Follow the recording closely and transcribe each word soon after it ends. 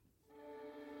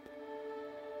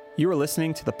You are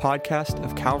listening to the podcast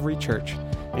of Calvary Church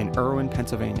in Irwin,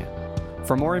 Pennsylvania.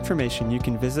 For more information, you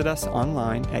can visit us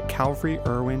online at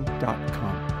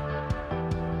calvaryirwin.com.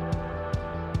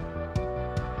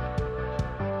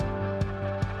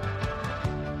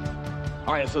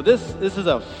 All right, so this is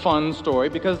a fun story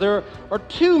because there are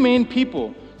two main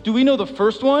people. Do we know the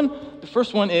first one? The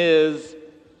first one is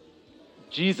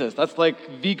Jesus. That's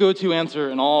like the go-to answer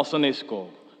in all Sunday school.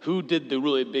 Who did the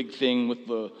really big thing with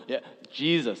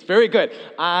Jesus. Very good.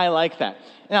 I like that.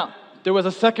 Now, there was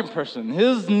a second person.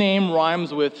 His name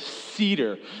rhymes with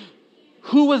cedar.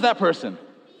 Who was that person?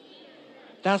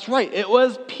 That's right. It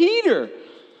was Peter.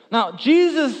 Now,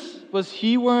 Jesus, was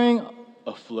he wearing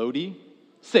a floaty?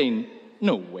 Say,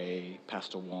 no way,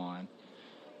 Pastor Juan.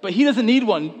 But he doesn't need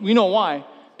one. We know why.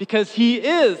 Because he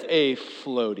is a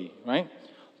floaty, right?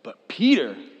 But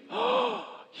Peter,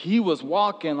 he was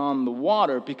walking on the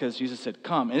water because Jesus said,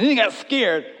 come. And then he got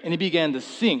scared and he began to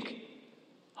sink.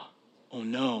 Oh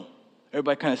no.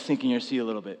 Everybody kind of sink in your seat a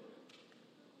little bit.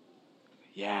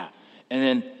 Yeah. And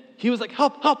then he was like,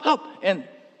 help, help, help. And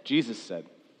Jesus said,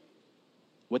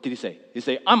 what did he say? Did he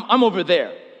say, I'm over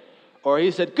there? Or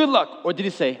he said, good luck. Or did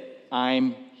he say,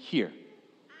 I'm here?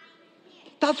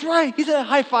 That's right. He said a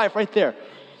high five right there.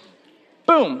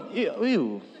 Boom.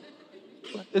 Ew.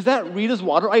 Is that Rita's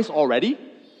water ice already?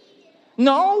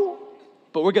 No.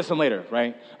 But we'll get some later,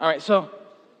 right? All right, so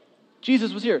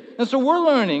Jesus was here. And so we're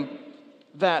learning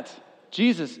that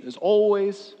Jesus is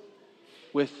always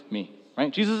with me, right?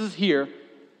 Jesus is here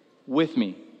with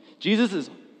me. Jesus is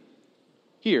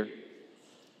here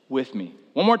with me.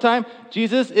 One more time.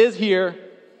 Jesus is here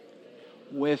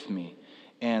with me.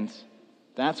 And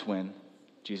that's when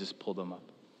Jesus pulled them up.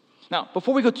 Now,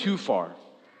 before we go too far,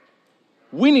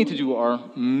 we need to do our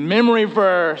memory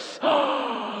verse.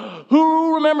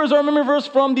 Who remembers our memory verse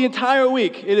from the entire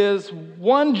week? It is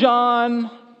 1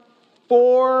 John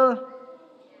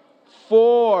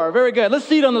 4:4. Very good. Let's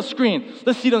see it on the screen.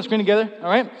 Let's see it on the screen together, all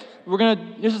right?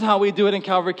 This is how we do it in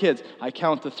Calvary Kids. I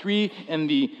count to 3 in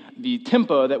the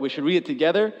tempo that we should read it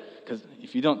together, because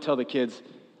if you don't tell the kids,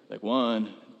 like 1,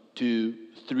 2,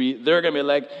 3, they're going to be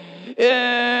like,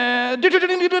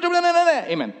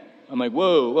 amen. I'm like,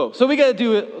 whoa, whoa. So we got to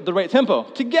do it the right tempo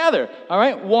together. All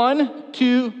right? 1,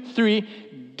 2, 3.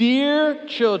 Dear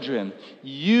children,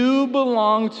 you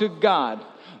belong to God.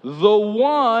 The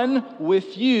one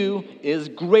with you is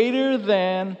greater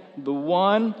than the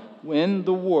one in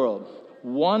the world.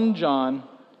 1 John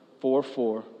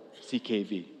 4:4,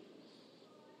 CKV.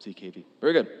 CKV.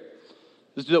 Very good.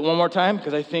 Let's do that one more time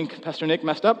because I think Pastor Nick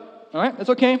messed up. All right?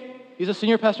 That's okay. He's a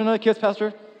senior pastor, not a kids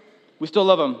pastor. We still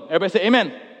love him. Everybody say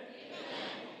amen.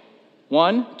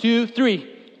 1, 2, 3.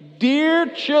 Dear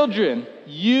children,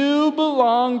 you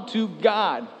belong to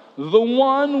God. The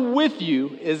one with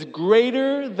you is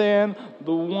greater than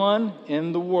the one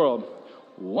in the world.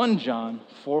 1 John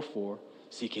 4:4,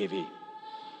 CKV.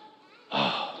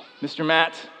 Oh, Mr.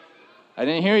 Matt, I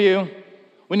didn't hear you.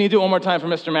 We need to do it one more time for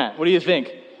Mr. Matt. What do you think?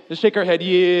 Just shake our head.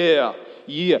 Yeah.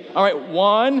 Yeah. All right.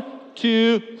 1,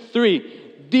 2, 3.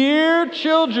 Dear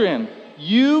children,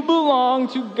 you belong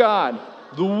to God.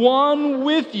 The one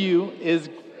with you is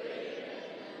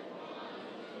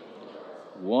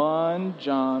 1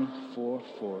 John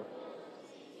 4:4.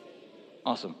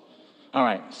 Awesome. All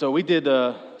right. So we did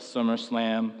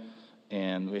SummerSlam,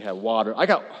 and we had water. I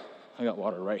got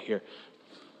water right here.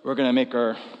 We're gonna make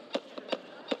our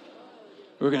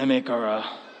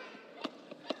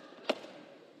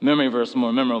memory verse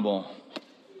more memorable.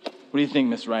 What do you think,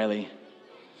 Miss Riley?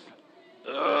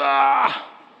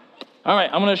 All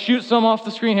right, I'm going to shoot some off the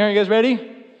screen here. You guys ready?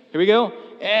 Here we go.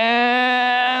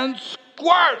 And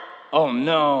squirt! Oh,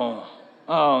 no.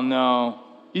 Oh, no.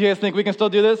 You guys think we can still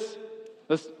do this?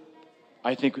 Yes.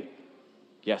 I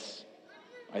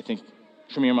think,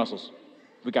 show me your muscles.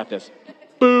 We got this.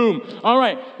 Boom. All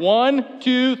right, 1,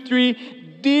 2, 3.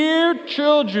 Dear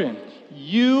children,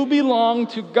 you belong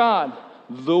to God.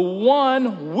 The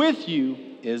one with you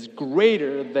is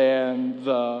greater than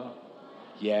the...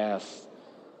 Yes.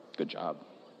 Good job.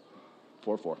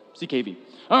 4:4. CKV.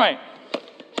 All right.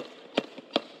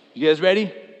 You guys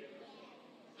ready?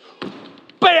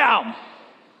 Bam!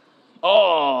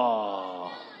 Oh.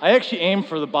 I actually aimed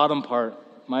for the bottom part.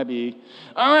 Might be.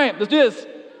 All right, let's do this.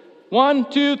 1,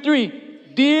 2, 3.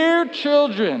 Dear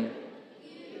children,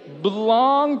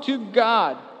 belong to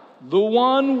God. The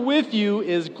one with you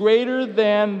is greater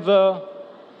than the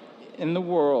in the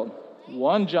world.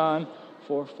 1 John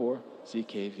 4:4,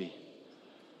 CKV.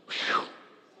 Whew.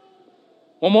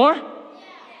 One more?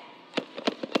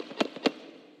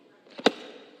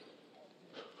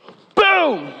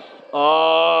 Boom!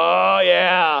 Oh,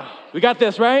 yeah. We got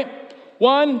this, right?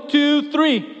 1, 2,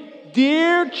 3.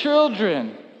 Dear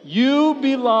children, you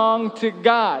belong to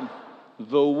God.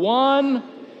 The one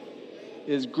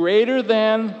is greater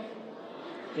than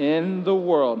in the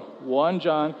world. 1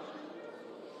 John.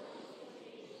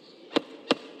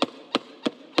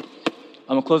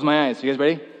 I'm going to close my eyes. You guys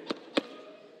ready?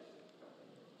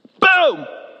 Boom!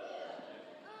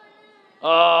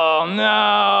 Oh,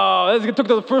 no. This took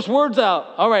the first words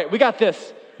out. All right, we got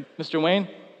this, Mr. Wayne.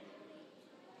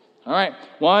 All right,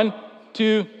 1,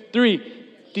 2, 3.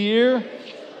 Dear,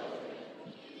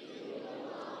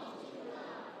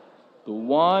 the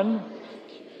one,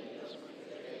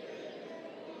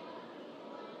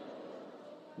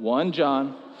 1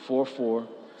 John 4:4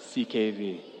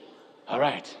 CKV. All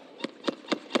right.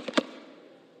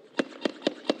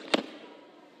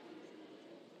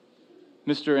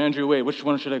 Mr. Andrew Wade, which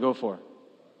one should I go for?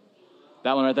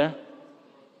 That one right there?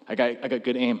 I got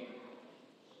good aim.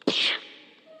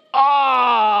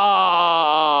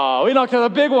 Ah! We knocked out a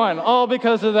big one, all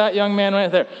because of that young man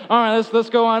right there. All right, let's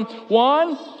go on.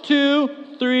 1, 2,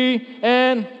 3,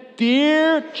 and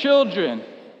dear children.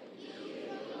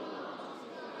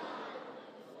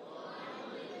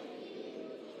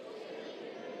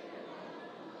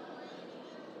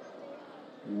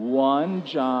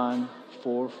 John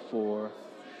 4:4.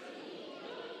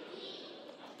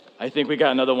 I think we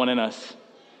got another one in us.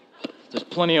 There's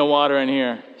plenty of water in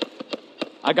here.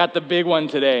 I got the big one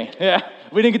today. Yeah,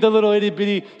 we didn't get the little itty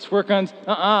bitty squirt guns.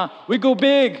 We go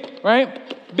big,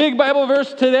 right? Big Bible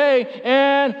verse today,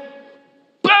 and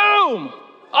boom!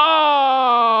 Oh.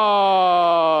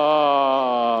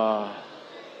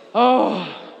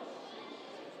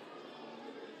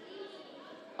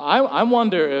 I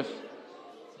wonder if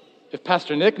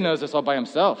Pastor Nick knows this all by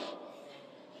himself.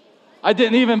 I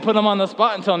didn't even put him on the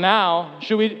spot until now.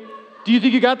 Do you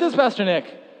think you got this, Pastor Nick?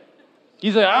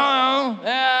 He's like, I don't know.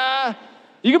 Yeah.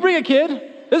 You can bring a kid.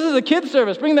 This is a kid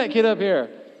service. Bring that kid up here.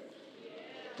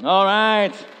 All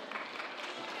right.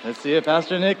 Let's see if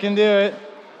Pastor Nick can do it.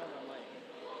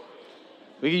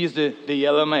 We can use the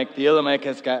yellow mic. The yellow mic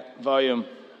has got volume.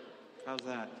 How's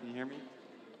that? Can you hear me?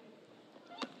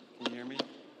 Can you hear me?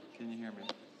 Can you hear me?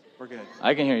 We're good.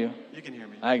 I can hear you. You can hear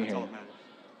me. I can That's hear all you. that matters.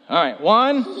 All right.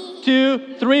 1,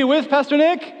 2, 3 with Pastor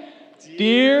Nick.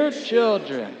 Dear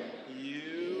children.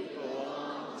 You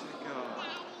belong to God.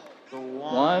 The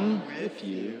One with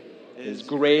you is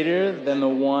greater than the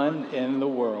one in the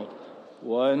world.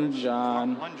 1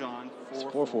 John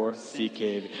 4:4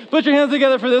 CKV. Put your hands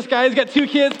together for this guy. He's got 2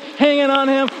 kids hanging on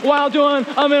him while doing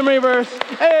a memory verse.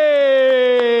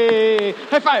 Hey!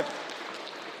 High five.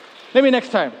 Maybe next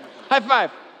time. High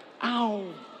five. Ow.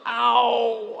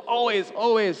 Ow. Always.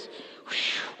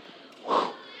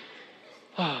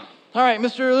 All right,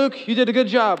 Mr. Luke, you did a good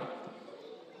job.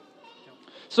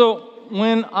 So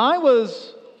when I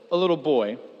was a little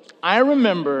boy, I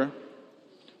remember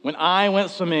when I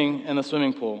went swimming in the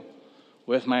swimming pool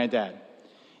with my dad.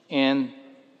 And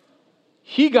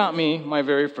he got me my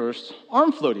very first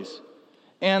arm floaties.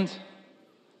 And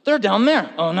they're down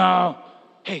there. Oh, no.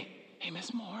 Hey,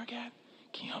 Miss Morgan,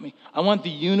 can you help me? I want the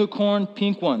unicorn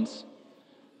pink ones.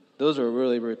 Those are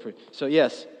really, really pretty. So,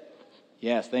 yes,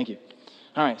 thank you.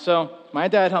 All right, so my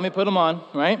dad helped me put them on,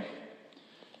 right?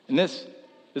 And this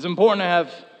is important to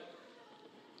have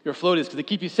your floaties because they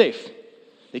keep you safe.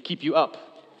 They keep you up.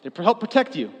 They help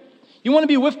protect you. You want to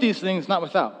be with these things, not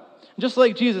without. And just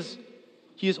like Jesus,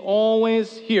 he is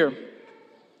always here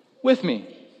with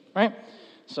me, right?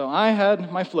 So I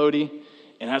had my floaty,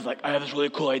 and I was like, I have this really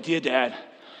cool idea, Dad.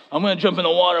 I'm going to jump in the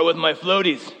water with my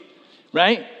floaties,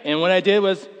 right? And what I did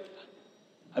was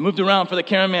I moved around for the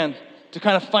cameraman to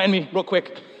kind of find me real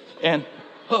quick. And,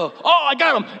 I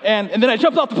got him. And then I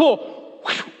jumped off the pool.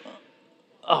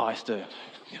 Oh, I stood.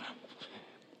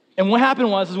 And what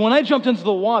happened was when I jumped into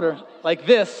the water like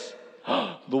this,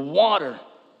 the water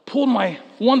pulled my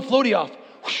one floaty off.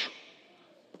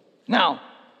 Now,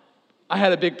 I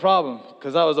had a big problem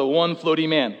because I was a one floaty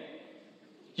man.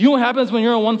 You know what happens when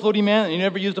you're a one floaty man and you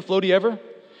never used a floaty ever?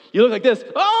 You look like this.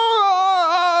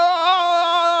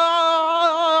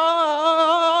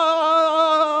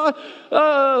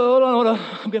 Hold on.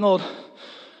 I'm getting old.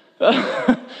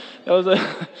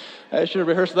 I should have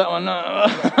rehearsed that one.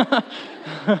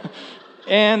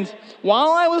 And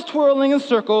while I was twirling in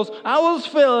circles, I was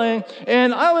failing,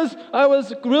 and I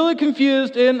was really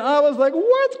confused, and I was like,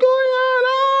 what's going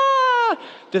on?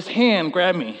 This hand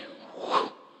grabbed me.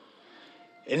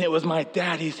 And it was my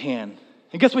daddy's hand.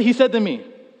 And guess what he said to me?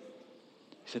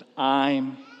 He said,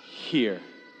 I'm here.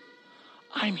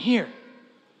 I'm here.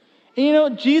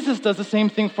 And Jesus does the same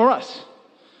thing for us.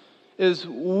 Is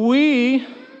we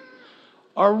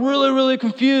are really, really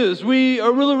confused. We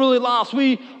are really, really lost.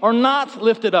 We are not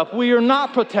lifted up. We are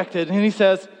not protected. And he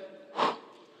says,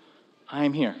 I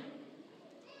am here.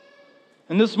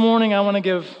 And this morning, I want to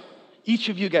give each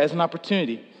of you guys an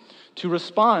opportunity to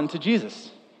respond to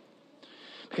Jesus.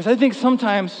 Because I think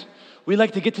sometimes we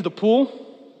like to get to the pool,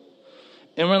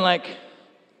 and we're like,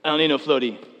 I don't need no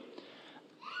floaty.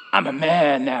 I'm a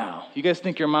man now. You guys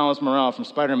think you're Miles Morales from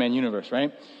Spider-Man universe,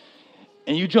 right?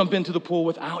 And you jump into the pool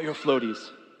without your floaties.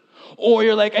 Or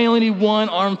you're like, I only need one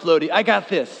arm floaty. I got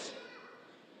this.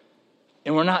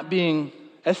 And we're not being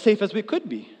as safe as we could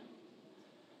be.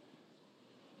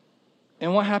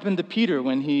 And what happened to Peter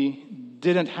when he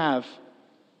didn't have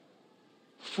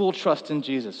full trust in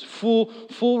Jesus,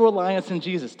 full reliance in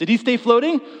Jesus? Did he stay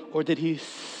floating or did he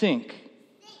sink?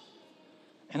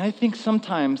 And I think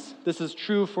sometimes this is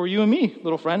true for you and me,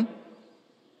 little friend,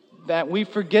 that we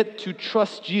forget to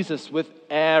trust Jesus with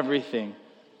everything.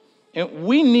 And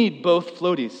we need both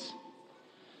floaties.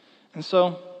 And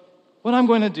so what I'm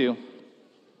going to do, I'm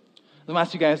going to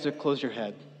ask you guys to close your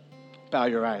head, bow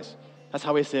your eyes. That's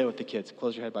how we say it with the kids.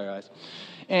 Close your head, bow your eyes.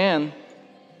 And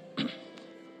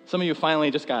some of you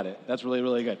finally just got it. That's really,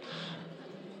 really good.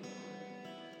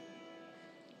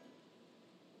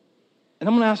 And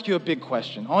I'm going to ask you a big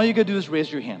question. All you got to do is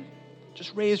raise your hand.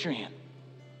 Just raise your hand.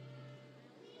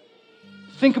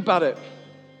 Think about it.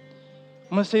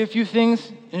 I'm going to say a few things,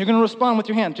 and you're going to respond with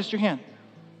your hand, just your hand.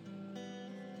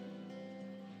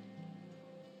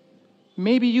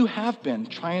 Maybe you have been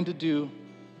trying to do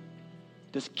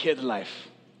this kid life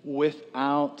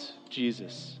without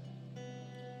Jesus.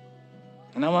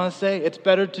 And I want to say it's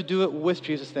better to do it with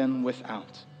Jesus than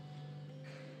without.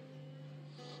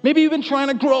 Maybe you've been trying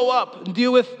to grow up and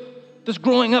deal with this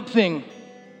growing up thing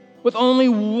with only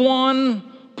one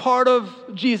part of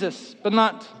Jesus, but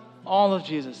not all of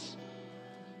Jesus.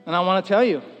 And I want to tell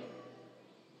you,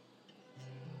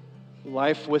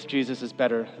 life with Jesus is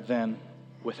better than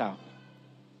without.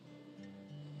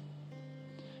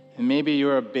 And maybe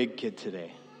you're a big kid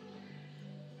today,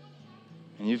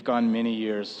 and you've gone many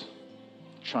years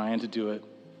trying to do it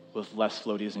with less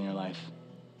floaties in your life.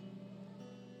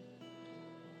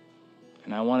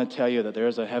 And I want to tell you that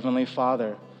there's a heavenly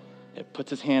Father that puts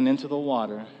his hand into the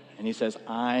water, and he says,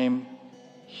 I'm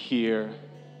here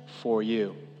for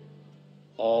you,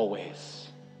 always.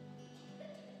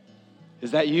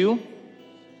 Is that you?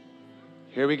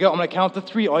 Here we go. I'm going to count to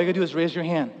 3. All you got to do is raise your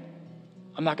hand.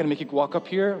 I'm not going to make you walk up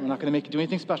here. I'm not going to make you do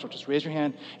anything special. Just raise your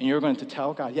hand, and you're going to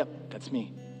tell God, yep, that's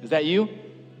me. Is that you?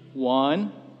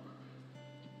 1,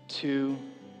 2,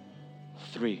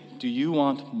 3. Do you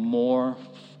want more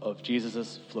of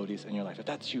Jesus' floaties in your life? If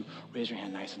that's you, raise your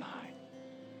hand nice and high.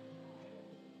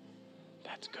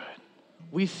 That's good.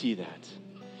 We see that.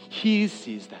 He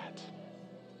sees that.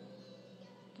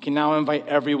 You can now invite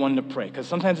everyone to pray, because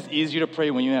sometimes it's easier to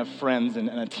pray when you have friends and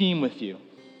a team with you.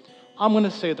 I'm going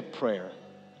to say the prayer,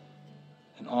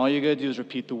 and all you got to do is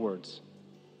repeat the words.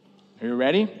 Are you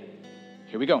ready?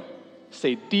 Here we go.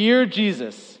 Say, Dear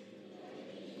Jesus,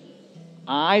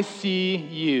 I see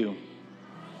you.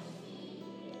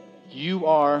 You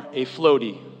are a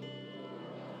floaty,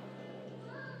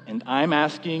 and I'm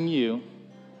asking you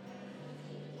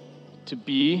to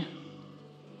be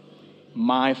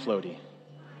my floaty.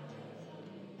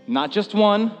 Not just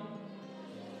one,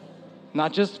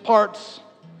 not just parts,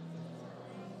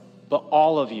 but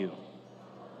all of you.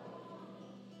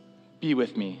 Be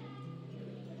with me,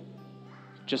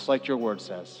 just like your word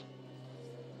says.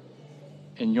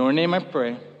 In your name I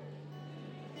pray,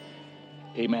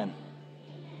 amen.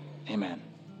 Amen.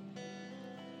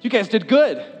 You guys did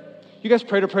good. You guys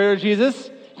prayed a prayer to Jesus.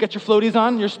 You got your floaties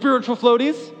on, your spiritual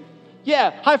floaties.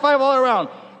 Yeah, high five all around.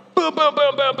 Boom, boom,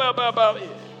 boom, boom, boom, boom, boom.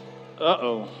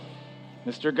 Uh-oh.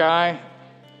 Mr. Guy,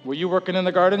 were you working in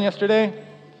the garden yesterday?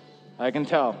 I can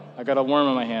tell. I got a worm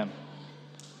in my hand.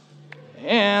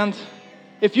 And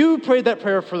if you prayed that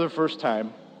prayer for the first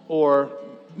time or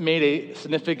made a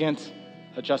significant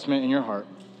adjustment in your heart,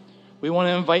 we want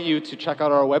to invite you to check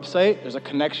out our website. There's a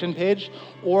connection page,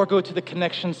 or go to the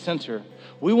Connection Center.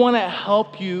 We want to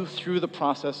help you through the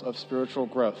process of spiritual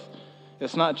growth.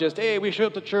 It's not just, hey, we showed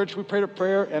up to church, we prayed a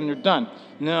prayer, and you're done.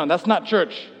 No, that's not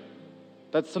church.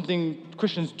 That's something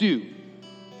Christians do.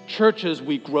 Churches,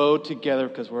 we grow together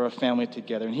because we're a family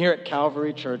together. And here at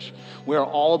Calvary Church, we are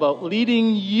all about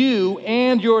leading you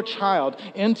and your child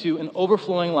into an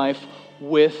overflowing life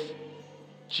with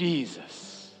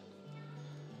Jesus.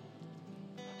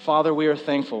 Father, we are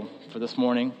thankful for this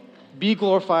morning. Be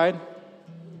glorified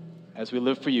as we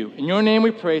live for you. In your name we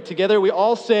pray. Together we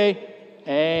all say,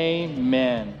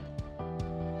 amen.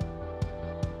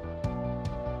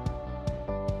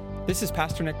 This is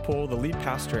Pastor Nick Poole, the lead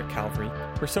pastor at Calvary.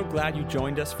 We're so glad you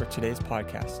joined us for today's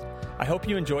podcast. I hope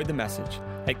you enjoyed the message.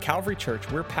 At Calvary Church,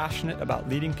 we're passionate about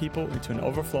leading people into an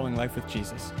overflowing life with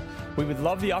Jesus. We would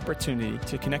love the opportunity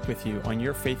to connect with you on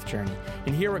your faith journey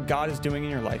and hear what God is doing in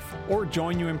your life, or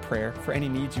join you in prayer for any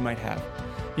needs you might have.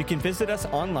 You can visit us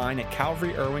online at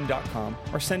calvaryirwin.com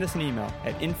or send us an email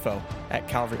at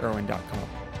info@calvaryirwin.com.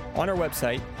 On our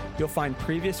website, you'll find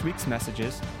previous week's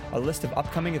messages, a list of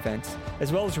upcoming events, as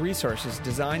well as resources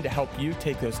designed to help you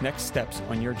take those next steps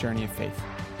on your journey of faith.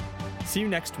 See you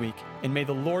next week, and may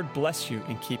the Lord bless you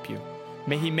and keep you.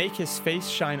 May He make His face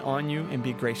shine on you and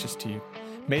be gracious to you.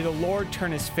 May the Lord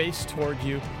turn His face toward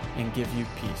you and give you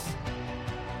peace.